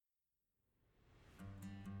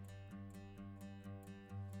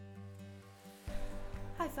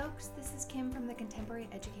folks, this is Kim from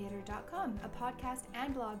thecontemporaryeducator.com, a podcast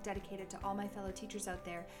and blog dedicated to all my fellow teachers out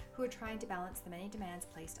there who are trying to balance the many demands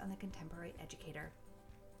placed on the contemporary educator.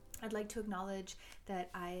 I'd like to acknowledge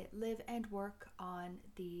that I live and work on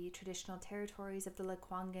the traditional territories of the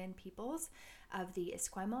Lekwungen peoples of the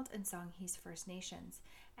Esquimalt and Songhees First Nations,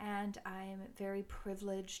 and I'm very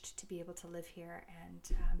privileged to be able to live here and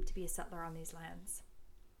to be a settler on these lands.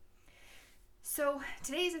 So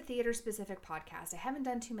today is a theater-specific podcast. I haven't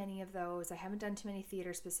done too many of those. I haven't done too many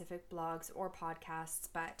theater-specific blogs or podcasts,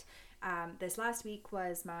 but this last week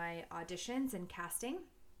was my auditions and casting,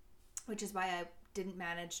 which is why I didn't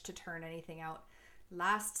manage to turn anything out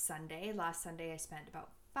last Sunday. Last Sunday I spent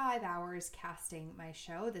about 5 hours casting my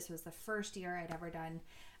show. This was the first year I'd ever done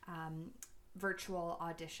virtual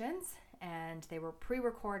auditions, and they were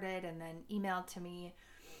pre-recorded and then emailed to me.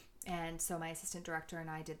 And so my assistant director and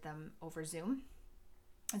I did them over Zoom.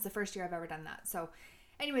 It's the first year I've ever done that. So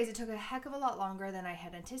anyways, it took a heck of a lot longer than I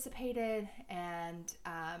had anticipated, and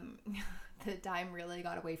the dime really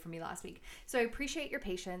got away from me last week. So I appreciate your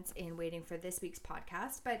patience in waiting for this week's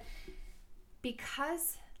podcast. But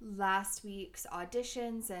because last week's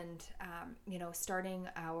auditions and, starting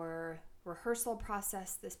our rehearsal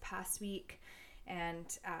process this past week,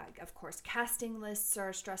 and of course, casting lists are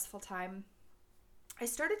a stressful time, I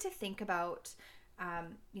started to think about,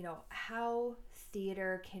 how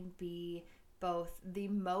theater can be both the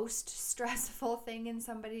most stressful thing in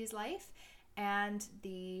somebody's life and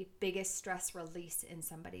the biggest stress release in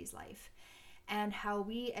somebody's life, and how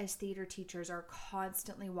we as theater teachers are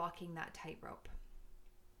constantly walking that tightrope.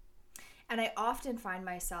 And I often find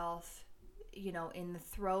myself, in the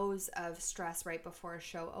throes of stress right before a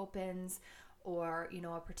show opens, or,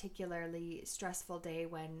 a particularly stressful day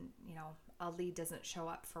when, a lead doesn't show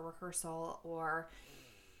up for rehearsal, or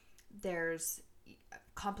there's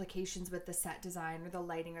complications with the set design or the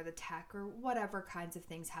lighting or the tech or whatever kinds of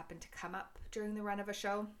things happen to come up during the run of a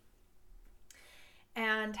show.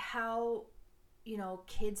 And how,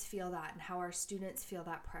 kids feel that, and how our students feel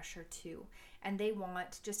that pressure too. And they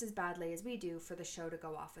want just as badly as we do for the show to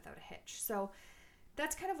go off without a hitch. So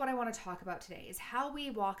that's kind of what I want to talk about today, is how we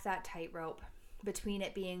walk that tightrope between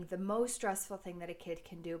it being the most stressful thing that a kid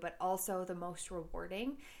can do, but also the most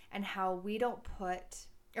rewarding, and how we don't put,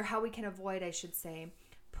 or how we can avoid, I should say,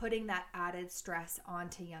 putting that added stress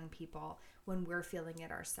onto young people when we're feeling it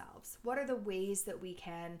ourselves. What are the ways that we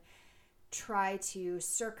can try to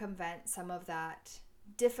circumvent some of that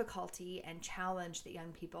difficulty and challenge that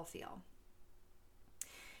young people feel?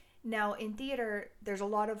 Now, in theater, there's a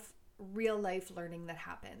lot of real life learning that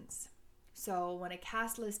happens. So when a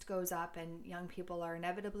cast list goes up and young people are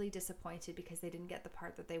inevitably disappointed because they didn't get the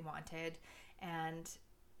part that they wanted, and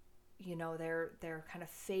they're kind of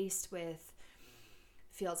faced with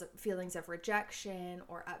feelings of rejection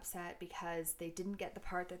or upset because they didn't get the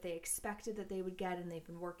part that they expected that they would get, and they've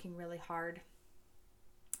been working really hard.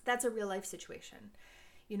 That's a real life situation.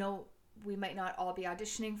 We might not all be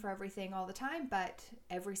auditioning for everything all the time, but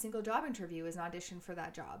every single job interview is an audition for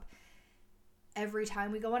that job. Every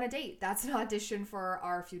time we go on a date, that's an audition for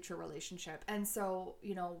our future relationship. And so,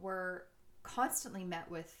 we're constantly met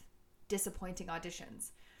with disappointing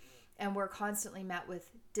auditions, and we're constantly met with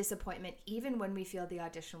disappointment even when we feel the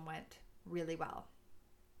audition went really well.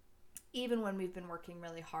 Even when we've been working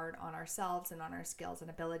really hard on ourselves and on our skills and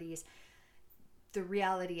abilities, the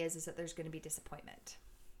reality is that there's going to be disappointment.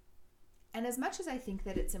 And as much as I think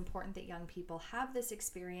that it's important that young people have this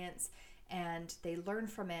experience and they learn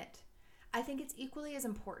from it, I think it's equally as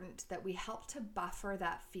important that we help to buffer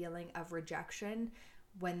that feeling of rejection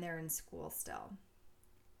when they're in school still.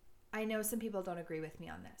 I know some people don't agree with me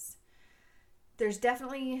on this. There's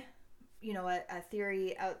definitely, a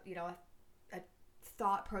theory out, a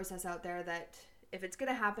thought process out there that if it's going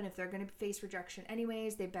to happen, if they're going to face rejection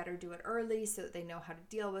anyways, they better do it early so that they know how to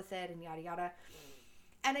deal with it, and yada yada.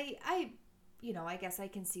 And I guess I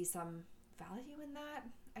can see some value in that,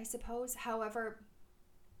 I suppose. However,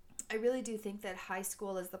 I really do think that high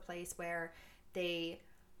school is the place where they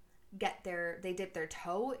dip their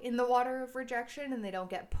toe in the water of rejection, and they don't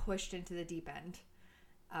get pushed into the deep end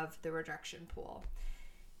of the rejection pool.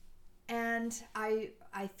 And I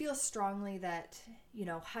feel strongly that,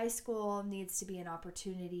 high school needs to be an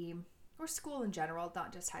opportunity, or school in general,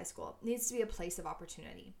 not just high school, needs to be a place of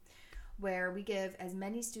opportunity where we give as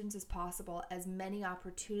many students as possible as many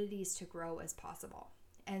opportunities to grow as possible.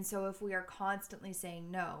 And so if we are constantly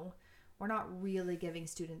saying no, we're not really giving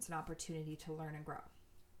students an opportunity to learn and grow.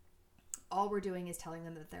 All we're doing is telling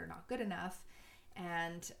them that they're not good enough,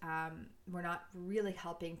 and we're not really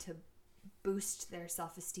helping to boost their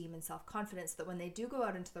self-esteem and self-confidence, so that when they do go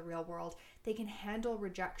out into the real world, they can handle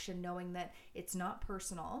rejection knowing that it's not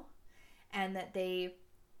personal and that they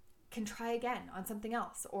can try again on something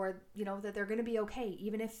else, or, you know, that they're going to be okay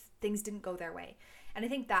even if things didn't go their way. And I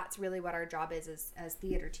think that's really what our job is as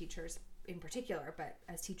theater teachers in particular, but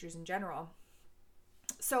as teachers in general.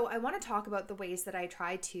 So I want to talk about the ways that I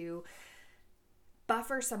try to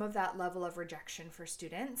buffer some of that level of rejection for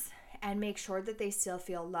students and make sure that they still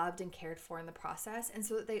feel loved and cared for in the process, and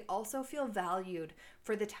so that they also feel valued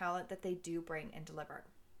for the talent that they do bring and deliver.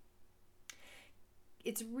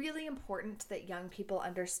 It's really important that young people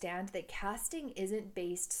understand that casting isn't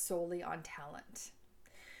based solely on talent.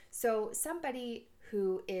 So somebody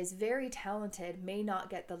who is very talented may not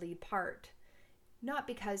get the lead part, not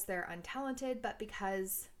because they're untalented, but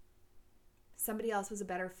because somebody else was a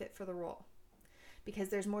better fit for the role, because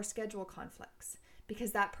there's more schedule conflicts,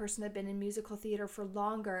 because that person had been in musical theater for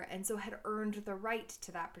longer and so had earned the right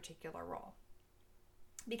to that particular role,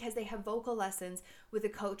 because they have vocal lessons with a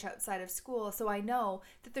coach outside of school, so I know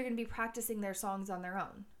that they're going to be practicing their songs on their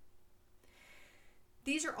own.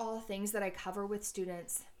 These are all things that I cover with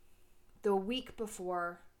students the week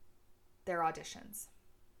before their auditions.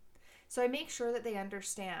 So I make sure that they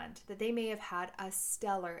understand that they may have had a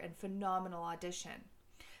stellar and phenomenal audition,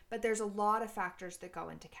 but there's a lot of factors that go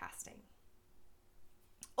into casting,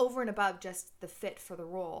 over and above just the fit for the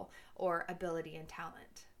role or ability and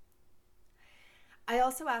talent. I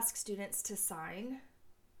also ask students to sign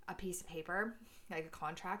a piece of paper, like a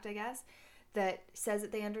contract, I guess, that says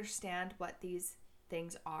that they understand what these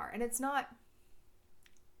things are. And it's not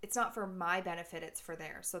for my benefit, it's for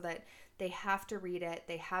theirs, so that they have to read it.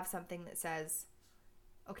 They have something that says,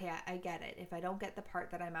 okay, I get it. If I don't get the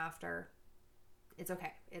part that I'm after, it's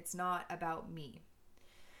okay. It's not about me.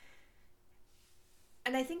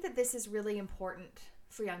 And I think that this is really important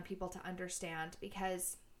for young people to understand,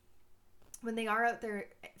 because when they are out there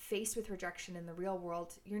faced with rejection in the real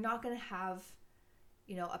world, you're not going to have,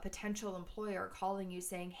 you know, a potential employer calling you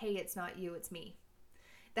saying, hey, it's not you, it's me.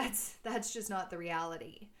 That's just not the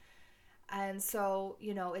reality. And so,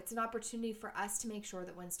 you know, it's an opportunity for us to make sure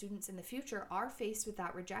that when students in the future are faced with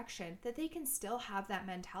that rejection, that they can still have that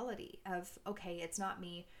mentality of, okay, it's not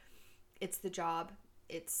me, it's the job.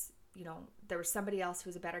 It's, you know, there was somebody else who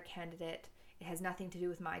was a better candidate. It has nothing to do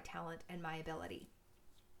with my talent and my ability.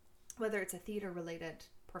 Whether it's a theater related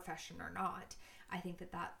profession or not, I think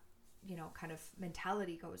that, you know, kind of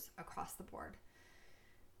mentality goes across the board.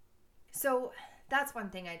 So that's one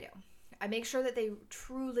thing I do. I make sure that they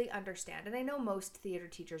truly understand, and I know most theater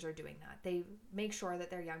teachers are doing that. They make sure that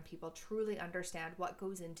their young people truly understand what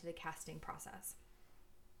goes into the casting process.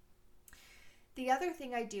 The other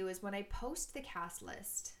thing I do is when I post the cast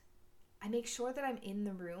list, I make sure that I'm in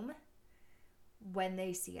the room when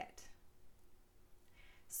they see it.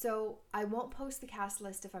 So I won't post the cast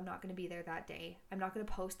list if I'm not going to be there that day. I'm not going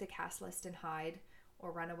to post the cast list and hide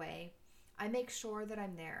or run away. I make sure that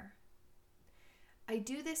I'm there. I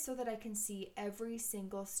do this so that I can see every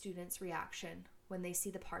single student's reaction when they see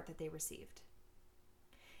the part that they received.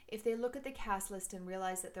 If they look at the cast list and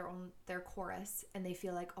realize that they're chorus and they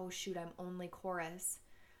feel like, oh shoot, I'm only chorus,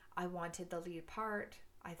 I wanted the lead part,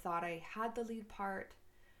 I thought I had the lead part,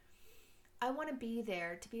 I want to be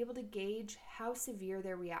there to be able to gauge how severe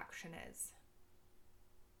their reaction is.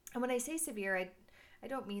 And when I say severe, I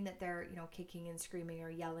don't mean that they're, you know, kicking and screaming or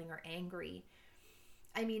yelling or angry.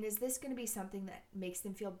 I mean, is this going to be something that makes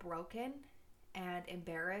them feel broken and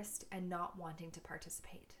embarrassed and not wanting to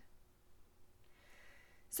participate?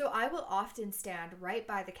 So I will often stand right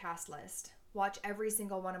by the cast list, watch every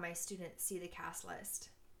single one of my students see the cast list,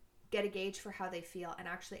 get a gauge for how they feel, and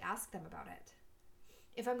actually ask them about it.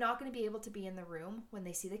 If I'm not going to be able to be in the room when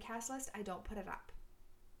they see the cast list, I don't put it up.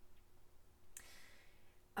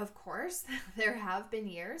 Of course, there have been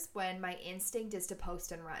years when my instinct is to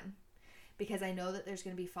post and run, because I know that there's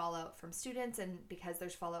going to be fallout from students, and because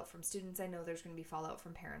there's fallout from students, I know there's going to be fallout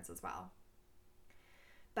from parents as well.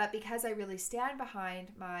 But because I really stand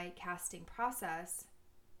behind my casting process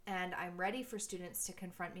and I'm ready for students to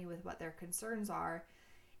confront me with what their concerns are,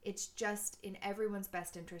 it's just in everyone's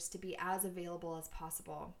best interest to be as available as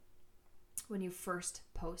possible when you first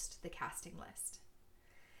post the casting list.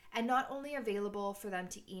 And not only available for them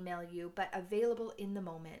to email you, but available in the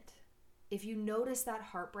moment. If you notice that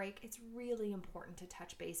heartbreak, it's really important to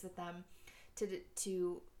touch base with them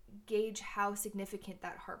to gauge how significant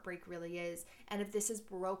that heartbreak really is, and if this is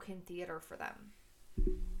broken theater for them.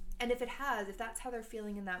 And if that's how they're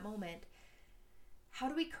feeling in that moment, how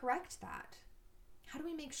do we correct that? How do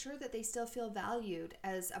we make sure that they still feel valued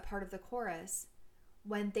as a part of the chorus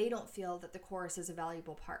when they don't feel that the chorus is a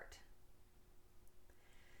valuable part?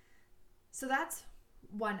 So that's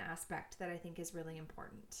one aspect that I think is really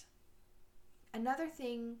important. Another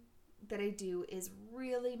thing that I do is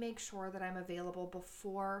really make sure that I'm available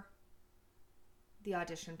before the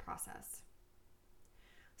audition process.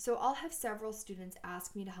 So I'll have several students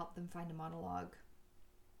ask me to help them find a monologue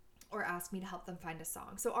or ask me to help them find a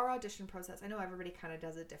song. So our audition process, I know everybody kind of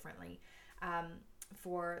does it differently.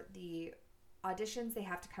 For the auditions, they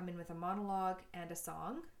have to come in with a monologue and a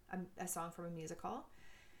song from a musical.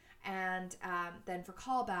 And then for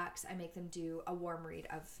callbacks, I make them do a warm read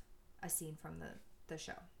of a scene from the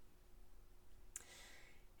show.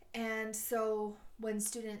 And so when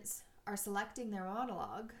students are selecting their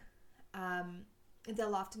monologue,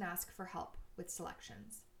 they'll often ask for help with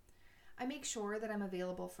selections. I make sure that I'm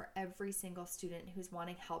available for every single student who's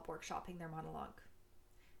wanting help workshopping their monologue.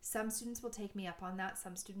 Some students will take me up on that,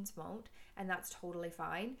 some students won't, and that's totally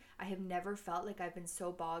fine. I have never felt like I've been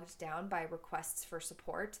so bogged down by requests for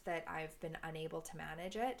support that I've been unable to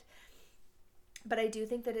manage it. But I do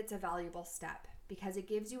think that it's a valuable step because it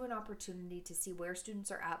gives you an opportunity to see where students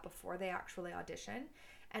are at before they actually audition.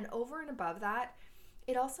 And over and above that,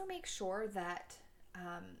 it also makes sure that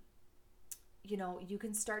you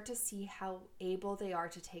can start to see how able they are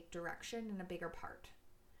to take direction in a bigger part.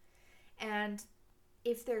 And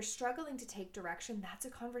if they're struggling to take direction, that's a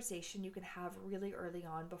conversation you can have really early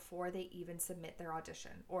on before they even submit their audition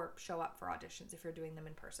or show up for auditions if you're doing them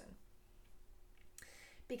in person.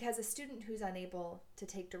 Because a student who's unable to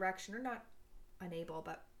take direction, or not unable,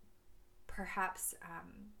 but perhaps,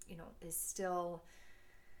 is still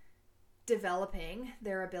developing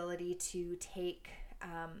their ability to take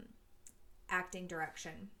acting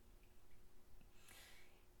direction.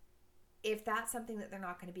 If that's something that they're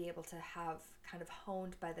not going to be able to have kind of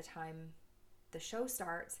honed by the time the show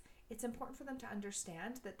starts, it's important for them to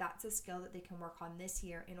understand that that's a skill that they can work on this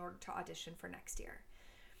year in order to audition for next year.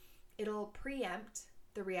 It'll preempt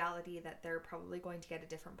the reality that they're probably going to get a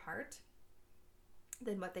different part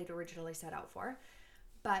than what they'd originally set out for,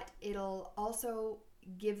 but it'll also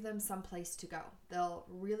give them some place to go. They'll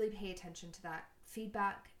really pay attention to that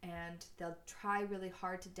feedback and they'll try really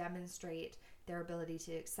hard to demonstrate their ability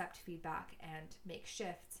to accept feedback and make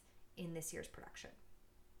shifts in this year's production.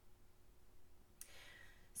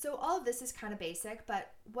 So all of this is kind of basic,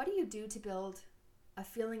 but what do you do to build a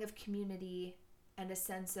feeling of community and a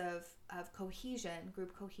sense of cohesion,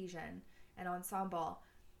 group cohesion and ensemble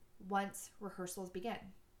once rehearsals begin?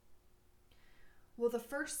 Well, the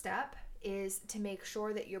first step is to make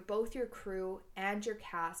sure that both your crew and your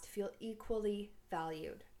cast feel equally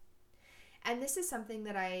valued. And this is something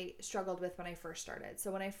that I struggled with when I first started.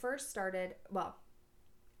 So when I first started,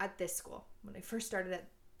 at this school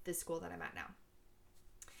that I'm at now.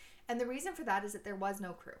 And the reason for that is that there was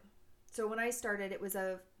no crew. So when I started, it was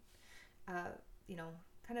a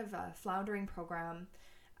kind of a floundering program.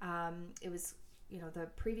 It was, the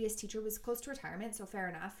previous teacher was close to retirement, so fair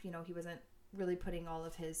enough. He wasn't really putting all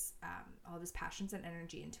of his passions and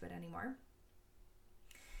energy into it anymore.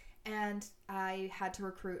 And I had to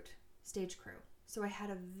recruit stage crew. So I had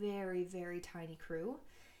a very, very tiny crew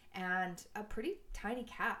and a pretty tiny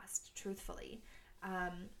cast, truthfully.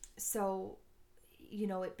 So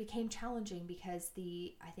it became challenging because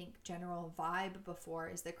I think general vibe before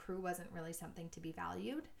is that crew wasn't really something to be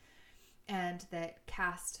valued and that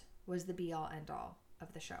cast was the be all end all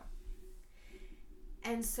of the show.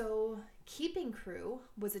 And so keeping crew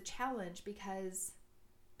was a challenge because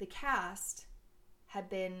the cast had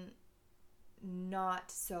been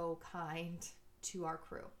not so kind to our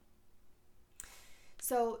crew.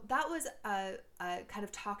 So that was a kind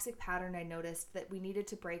of toxic pattern I noticed that we needed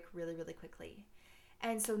to break really, really quickly.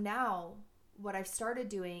 And so now what I've started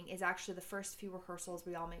doing is actually the first few rehearsals,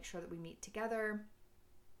 we all make sure that we meet together.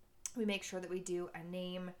 We make sure that we do a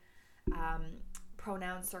name,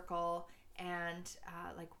 pronoun circle, and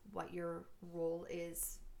what your role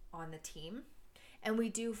is on the team. And we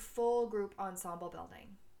do full group ensemble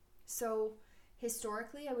building. So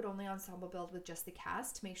historically, I would only ensemble build with just the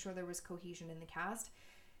cast to make sure there was cohesion in the cast.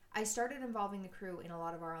 I started involving the crew in a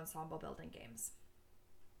lot of our ensemble building games.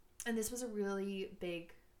 And this was a really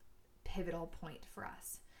big pivotal point for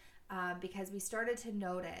us because we started to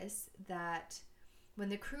notice that when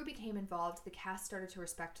the crew became involved, the cast started to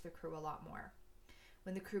respect the crew a lot more.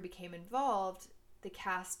 When the crew became involved, the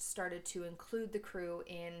cast started to include the crew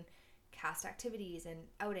in cast activities and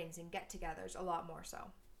outings and get-togethers a lot more so.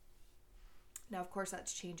 Now, of course,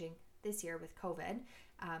 that's changing this year with COVID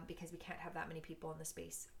because we can't have that many people in the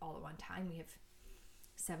space all at one time. We have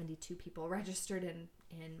 72 people registered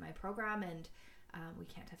in my program, and we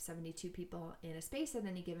can't have 72 people in a space at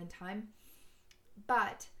any given time.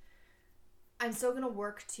 But I'm still going to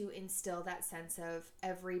work to instill that sense of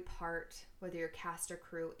every part, whether you're cast or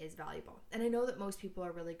crew, is valuable. And I know that most people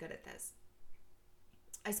are really good at this.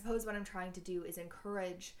 I suppose what I'm trying to do is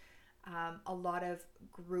encourage a lot of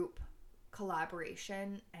group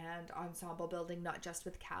collaboration and ensemble building, not just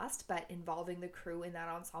with cast, but involving the crew in that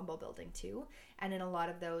ensemble building too. And in a lot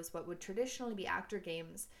of those, what would traditionally be actor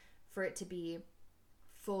games, for it to be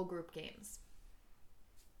full group games.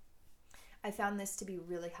 I found this to be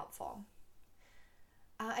really helpful.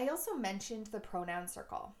 I also mentioned the pronoun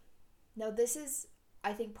circle. Now, this is,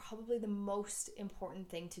 I think, probably the most important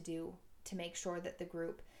thing to do to make sure that the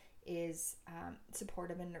group is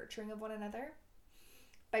supportive and nurturing of one another.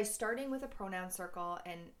 By starting with a pronoun circle,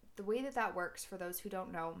 and the way that that works, for those who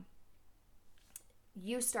don't know,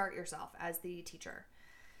 you start yourself as the teacher,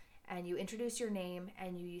 and you introduce your name,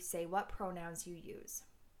 and you say what pronouns you use.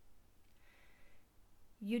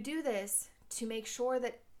 You do this to make sure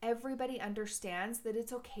that everybody understands that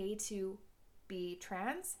it's okay to be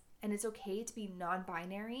trans and it's okay to be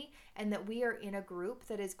non-binary, and that we are in a group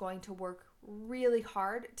that is going to work really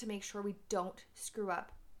hard to make sure we don't screw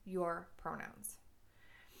up your pronouns.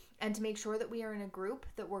 And to make sure that we are in a group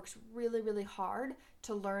that works really, really hard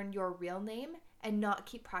to learn your real name and not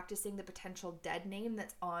keep practicing the potential dead name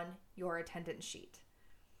that's on your attendance sheet.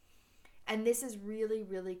 And this is really,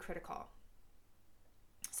 really critical.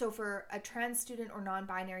 So for a trans student or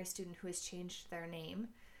non-binary student who has changed their name,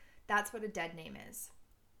 that's what a dead name is.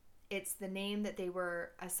 It's the name that they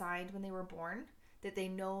were assigned when they were born that they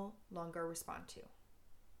no longer respond to.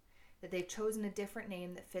 That they've chosen a different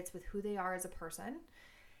name that fits with who they are as a person.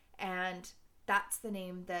 And that's the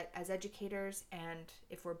name that, as educators, and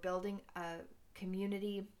if we're building a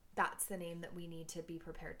community, that's the name that we need to be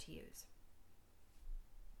prepared to use.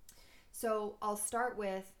 So I'll start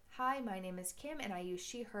with, hi, my name is Kim, and I use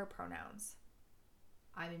she, her pronouns.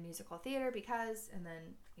 I'm in musical theater because, and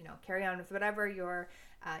then, carry on with whatever your,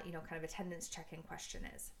 kind of attendance check-in question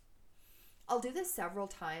is. I'll do this several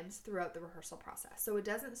times throughout the rehearsal process. So it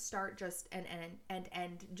doesn't start just and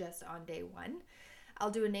end just on day one.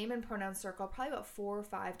 I'll do a name and pronoun circle probably about 4 or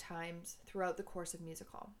 5 times throughout the course of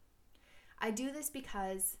musical. I do this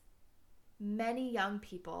because many young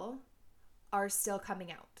people are still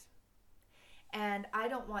coming out. And I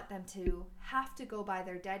don't want them to have to go by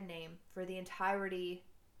their dead name for the entirety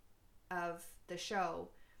of the show,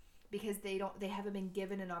 because they haven't been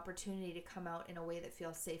given an opportunity to come out in a way that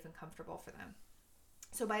feels safe and comfortable for them.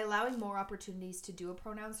 So by allowing more opportunities to do a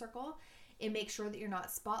pronoun circle, it makes sure that you're not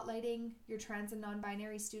spotlighting your trans and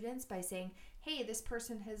non-binary students by saying, hey, this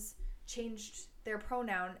person has changed their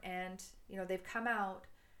pronoun and they've come out,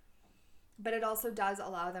 but it also does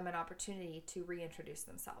allow them an opportunity to reintroduce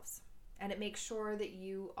themselves. And it makes sure that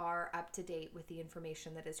you are up to date with the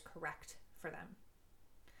information that is correct for them.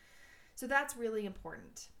 So that's really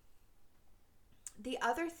important. The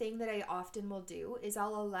other thing that I often will do is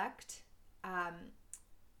I'll elect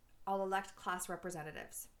class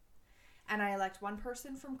representatives. And I elect one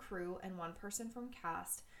person from crew and one person from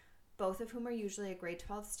cast, both of whom are usually a grade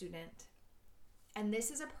 12 student. And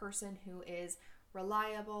this is a person who is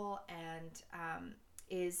reliable and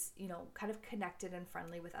is, kind of connected and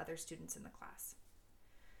friendly with other students in the class.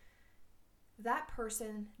 That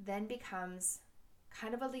person then becomes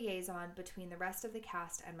kind of a liaison between the rest of the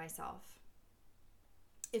cast and myself.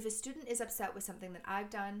 If a student is upset with something that I've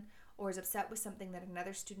done, or is upset with something that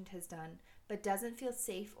another student has done, but doesn't feel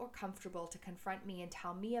safe or comfortable to confront me and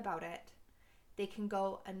tell me about it, they can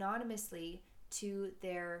go anonymously to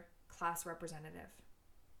their class representative.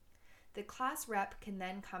 The class rep can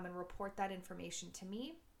then come and report that information to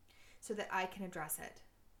me so that I can address it.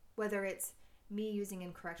 Whether it's me using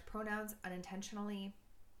incorrect pronouns unintentionally,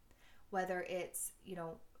 whether it's,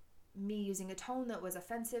 me using a tone that was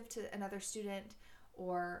offensive to another student,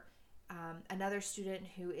 or another student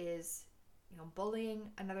who is, bullying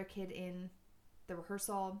another kid in the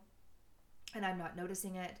rehearsal and I'm not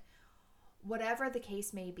noticing it. Whatever the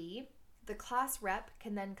case may be, the class rep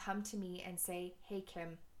can then come to me and say, hey,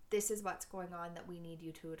 Kim, this is what's going on that we need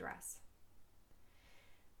you to address.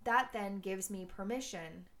 That then gives me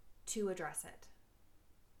permission to address it.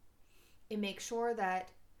 It makes sure that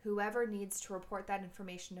whoever needs to report that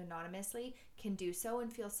information anonymously can do so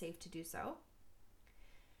and feel safe to do so.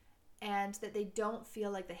 And that they don't feel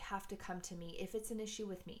like they have to come to me if it's an issue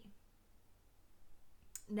with me.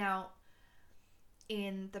 Now,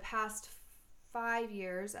 in the past 5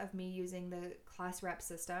 years of me using the class rep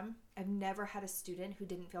system, I've never had a student who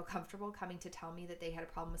didn't feel comfortable coming to tell me that they had a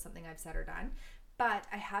problem with something I've said or done. But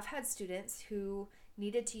I have had students who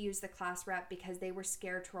needed to use the class rep because they were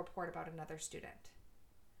scared to report about another student.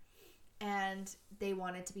 And they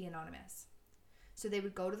wanted to be anonymous. So they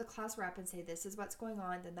would go to the class rep and say, this is what's going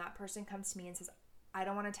on. Then that person comes to me and says, I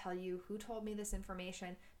don't want to tell you who told me this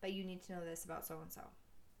information, but you need to know this about so-and-so.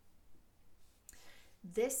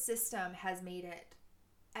 This system has made it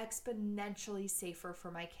exponentially safer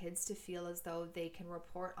for my kids to feel as though they can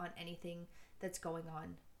report on anything that's going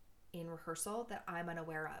on in rehearsal that I'm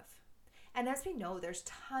unaware of. And as we know, there's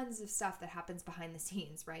tons of stuff that happens behind the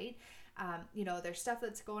scenes, right? There's stuff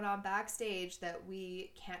that's going on backstage that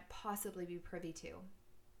we can't possibly be privy to.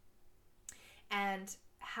 And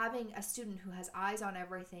having a student who has eyes on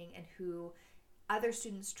everything and who other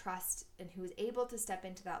students trust and who is able to step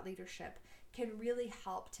into that leadership can really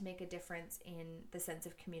help to make a difference in the sense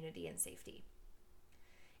of community and safety.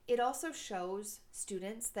 It also shows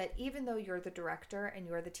students that even though you're the director and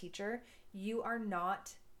you're the teacher, you are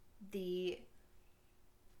not the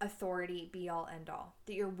authority be all end all,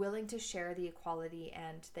 that you're willing to share the equality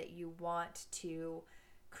and that you want to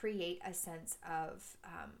create a sense of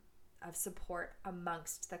support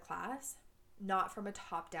amongst the class, not from a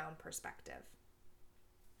top-down perspective.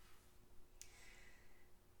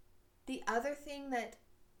 The other thing that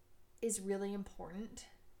is really important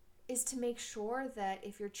is to make sure that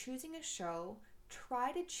if you're choosing a show,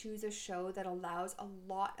 try to choose a show that allows a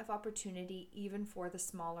lot of opportunity even for the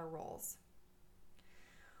smaller roles.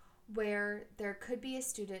 Where there could be a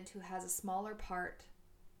student who has a smaller part,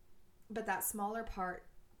 but that smaller part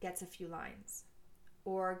gets a few lines,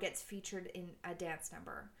 or gets featured in a dance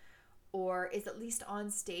number, or is at least on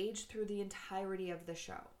stage through the entirety of the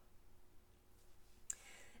show.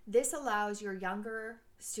 This allows your younger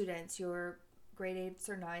students, your grade 8s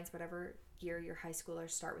or 9s, whatever year your high schoolers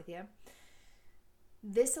start with you,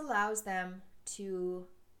 this allows them to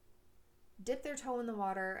dip their toe in the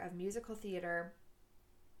water of musical theater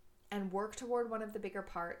and work toward one of the bigger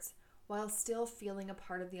parts while still feeling a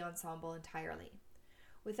part of the ensemble entirely.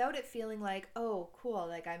 Without it feeling like, oh, cool,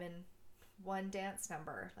 like I'm in one dance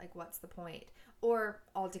number, like what's the point? Or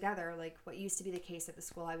altogether, like what used to be the case at the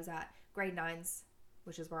school I was at, grade 9s,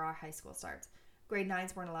 which is where our high school starts, grade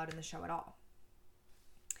 9s weren't allowed in the show at all.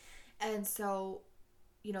 And so,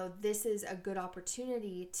 this is a good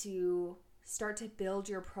opportunity to start to build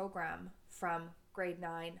your program from grade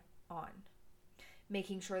 9 on.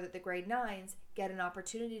 Making sure that the grade 9s get an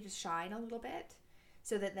opportunity to shine a little bit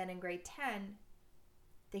so that then in grade 10,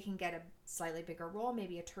 they can get a slightly bigger role,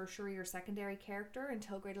 maybe a tertiary or secondary character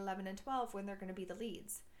until grade 11 and 12 when they're going to be the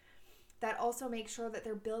leads. That also makes sure that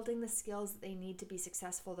they're building the skills that they need to be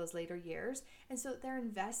successful those later years, and so that they're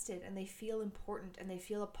invested and they feel important and they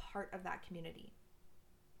feel a part of that community.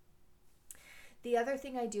 The other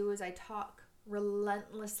thing I do is I talk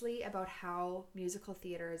relentlessly about how musical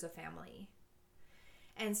theater is a family.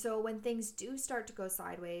 And so when things do start to go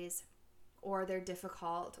sideways or they're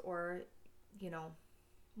difficult or,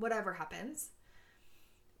 whatever happens,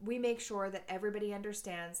 we make sure that everybody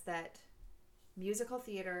understands that musical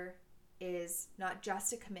theater is not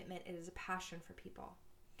just a commitment, it is a passion for people.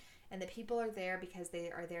 And that people are there because they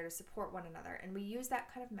are there to support one another. And we use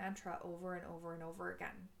that kind of mantra over and over and over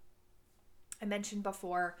again. I mentioned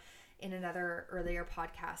before in another earlier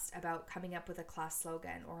podcast about coming up with a class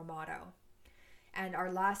slogan or a motto. And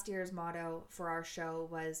our last year's motto for our show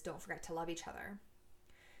was, don't forget to love each other.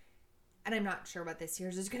 And I'm not sure what this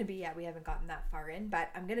year's is going to be yet. We haven't gotten that far in,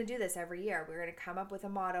 but I'm going to do this every year. We're going to come up with a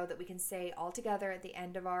motto that we can say all together at the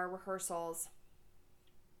end of our rehearsals.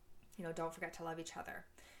 Don't forget to love each other,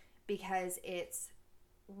 because it's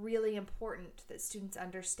really important that students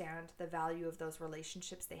understand the value of those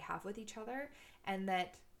relationships they have with each other, and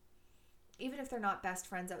that even if they're not best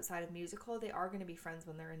friends outside of musical, they are going to be friends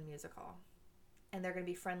when they're in musical. And they're going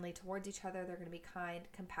to be friendly towards each other. They're going to be kind,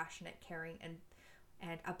 compassionate, caring, and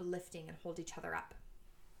uplifting and hold each other up.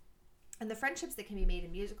 And the friendships that can be made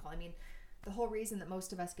in musical, the whole reason that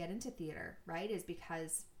most of us get into theater, right, is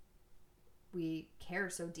because we care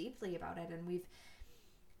so deeply about it, and we've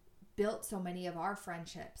built so many of our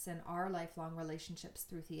friendships and our lifelong relationships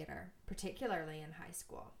through theater, particularly in high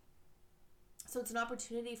school. So it's an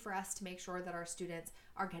opportunity for us to make sure that our students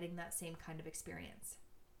are getting that same kind of experience.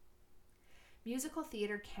 Musical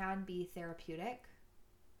theater can be therapeutic,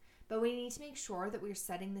 but we need to make sure that we're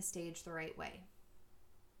setting the stage the right way.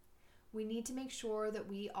 We need to make sure that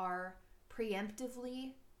we are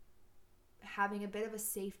preemptively having a bit of a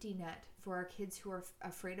safety net for our kids who are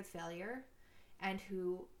afraid of failure and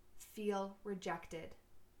who feel rejected,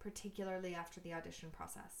 particularly after the audition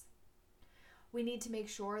process. We need to make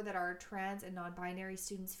sure that our trans and non-binary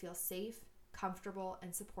students feel safe, comfortable,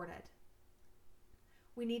 and supported.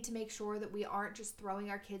 We need to make sure that we aren't just throwing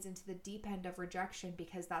our kids into the deep end of rejection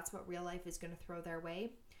because that's what real life is going to throw their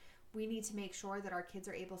way. We need to make sure that our kids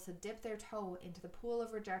are able to dip their toe into the pool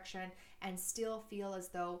of rejection and still feel as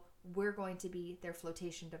though we're going to be their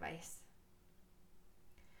flotation device.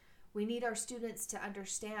 We need our students to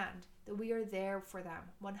understand that we are there for them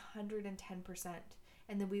 110%,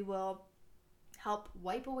 and that we will help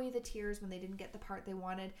wipe away the tears when they didn't get the part they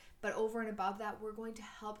wanted. But over and above that, we're going to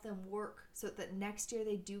help them work so that next year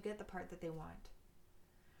they do get the part that they want.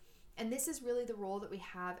 And this is really the role that we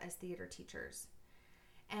have as theater teachers.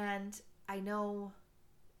 And I know,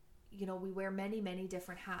 we wear many, many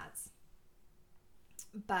different hats,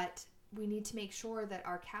 but we need to make sure that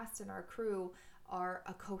our cast and our crew are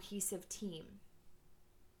a cohesive team,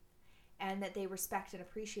 and that they respect and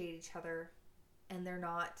appreciate each other, and they're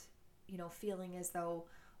not, feeling as though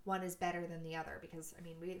one is better than the other. Because,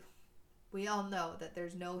 we all know that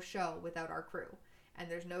there's no show without our crew, and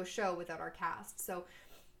there's no show without our cast. So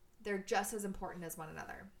they're just as important as one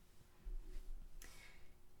another.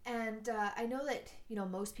 And I know that,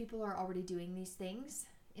 most people are already doing these things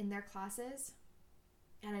in their classes.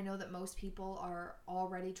 And I know that most people are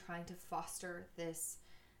already trying to foster this,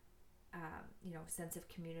 sense of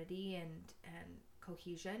community and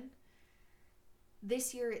cohesion.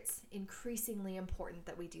 This year, it's increasingly important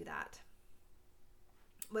that we do that.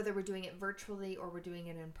 Whether we're doing it virtually or we're doing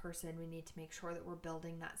it in person, we need to make sure that we're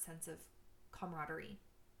building that sense of camaraderie.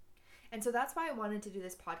 And so that's why I wanted to do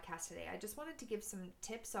this podcast today. I just wanted to give some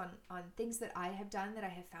tips on things that I have done that I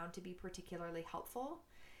have found to be particularly helpful.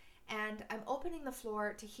 And I'm opening the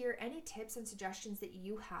floor to hear any tips and suggestions that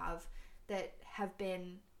you have that have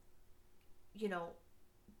been,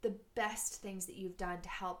 the best things that you've done to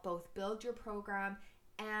help both build your program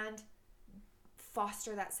and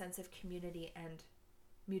foster that sense of community and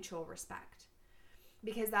mutual respect.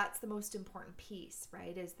 Because that's the most important piece,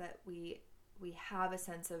 right? Is that we have a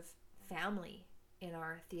sense of family in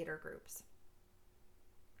our theater groups.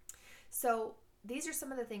 So these are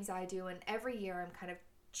some of the things I do, and every year I'm kind of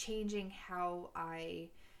changing how I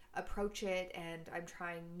approach it, and I'm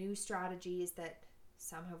trying new strategies that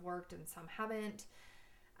some have worked and some haven't.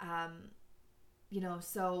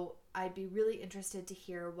 So I'd be really interested to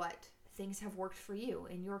hear what things have worked for you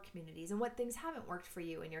in your communities and what things haven't worked for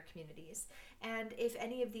you in your communities. And if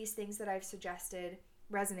any of these things that I've suggested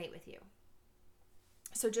resonate with you.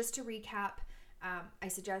 So just to recap, I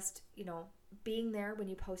suggest, being there when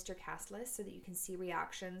you post your cast list so that you can see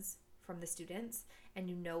reactions from the students and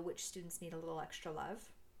you know which students need a little extra love.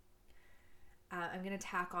 I'm going to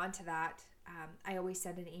tack on to that. I always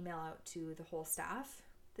send an email out to the whole staff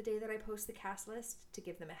the day that I post the cast list to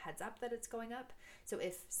give them a heads up that it's going up. So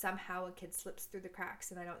if somehow a kid slips through the cracks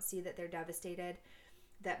and I don't see that they're devastated,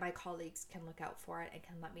 that my colleagues can look out for it and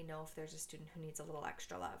can let me know if there's a student who needs a little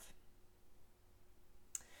extra love.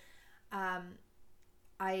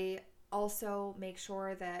 I also make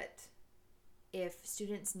sure that if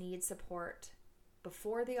students need support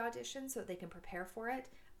before the audition so that they can prepare for it,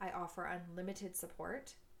 I offer unlimited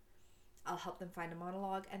support. I'll help them find a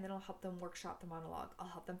monologue, and then I'll help them workshop the monologue. I'll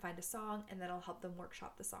help them find a song, and then I'll help them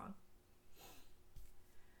workshop the song.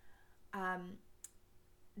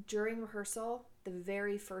 During rehearsal, the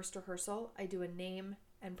very first rehearsal, I do a name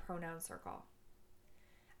and pronoun circle.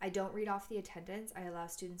 I don't read off the attendance. I allow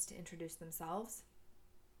students to introduce themselves.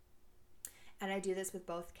 And I do this with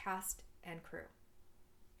both cast and crew.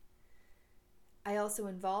 I also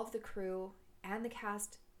involve the crew and the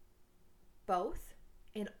cast both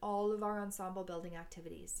in all of our ensemble building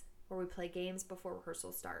activities, where we play games before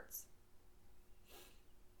rehearsal starts.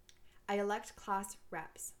 I elect class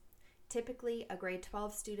reps, typically a grade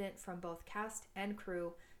 12 student from both cast and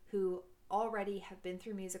crew who already have been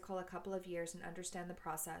through musical a couple of years and understand the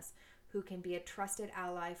process, who can be a trusted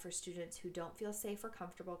ally for students who don't feel safe or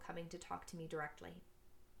comfortable coming to talk to me directly.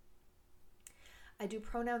 I do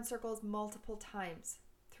pronoun circles multiple times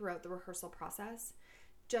throughout the rehearsal process,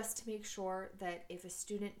 just to make sure that if a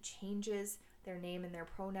student changes their name and their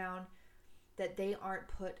pronoun, that they aren't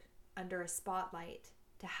put under a spotlight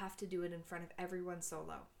to have to do it in front of everyone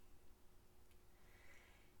solo.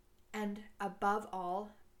 And above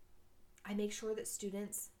all, I make sure that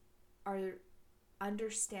students are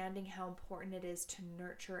understanding how important it is to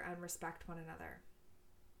nurture and respect one another.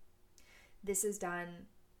 This is done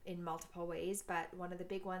in multiple ways, but one of the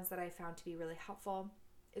big ones that I found to be really helpful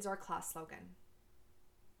is our class slogan.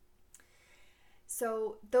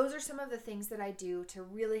 So those are some of the things that I do to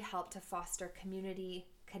really help to foster community,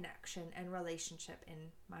 connection, and relationship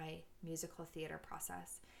in my musical theater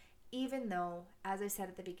process. Even though, as I said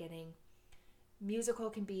at the beginning, musical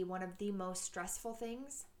can be one of the most stressful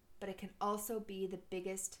things, but it can also be the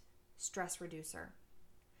biggest stress reducer.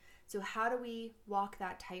 So how do we walk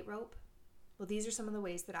that tightrope Well, these are some of the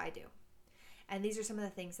ways that I do. And these are some of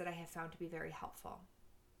the things that I have found to be very helpful.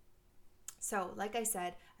 So, like I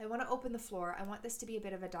said, I want to open the floor. I want this to be a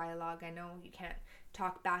bit of a dialogue. I know you can't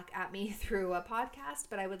talk back at me through a podcast,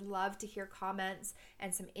 but I would love to hear comments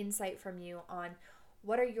and some insight from you on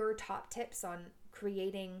what are your top tips on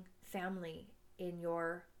creating family in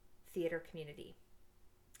your theater community.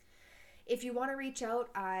 If you want to reach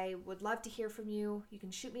out, I would love to hear from you. You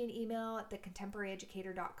can shoot me an email at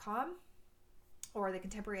thecontemporaryeducator.com or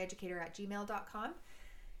thecontemporaryeducator@gmail.com.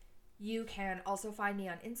 You can also find me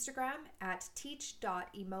on Instagram at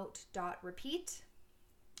teach.emote.repeat.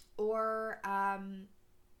 Or, you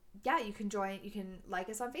can like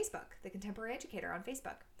us on Facebook, The Contemporary Educator on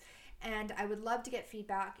Facebook. And I would love to get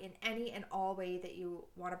feedback in any and all way that you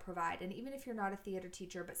want to provide. And even if you're not a theater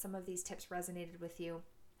teacher, but some of these tips resonated with you,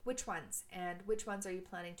 which ones? And which ones are you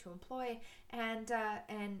planning to employ? And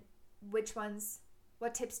what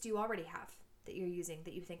tips do you already have that you're using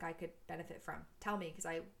that you think I could benefit from? Tell me, because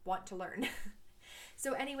I want to learn.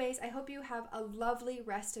 So anyways, I hope you have a lovely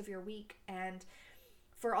rest of your week. And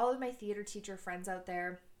for all of my theater teacher friends out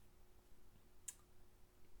there,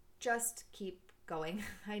 just keep going.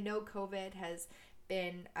 I know COVID has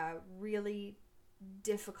been a really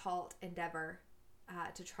difficult endeavor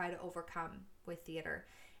to try to overcome with theater.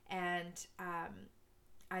 And I'm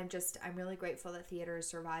really grateful that theater is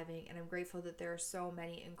surviving, and I'm grateful that there are so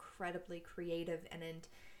many incredibly creative and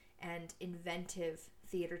inventive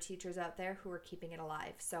theater teachers out there who are keeping it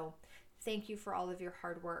alive. So thank you for all of your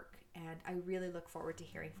hard work, and I really look forward to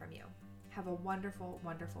hearing from you. Have a wonderful,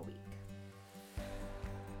 wonderful week.